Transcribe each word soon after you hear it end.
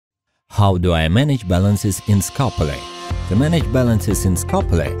How do I manage balances in Scopuly? To manage balances in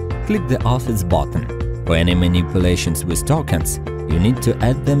Scopuly, click the Assets button. For any manipulations with tokens, you need to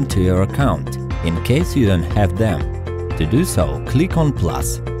add them to your account, in case you don't have them. To do so, click on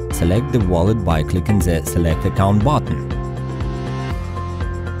plus. Select the wallet by clicking the Select Account button.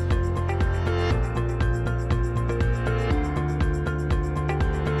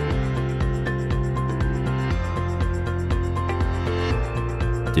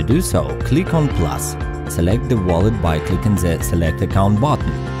 To do so, click on plus. Select the wallet by clicking the Select Account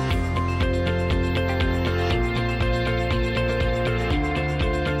button.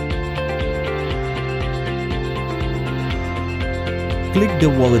 Click the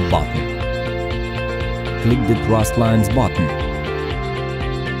Wallet button. Click the Trustlines button.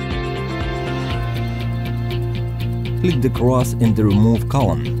 Click the cross in the Remove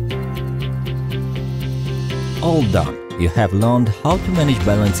column. All done. You have learned how to manage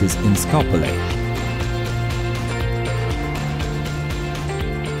balances in Scopuly.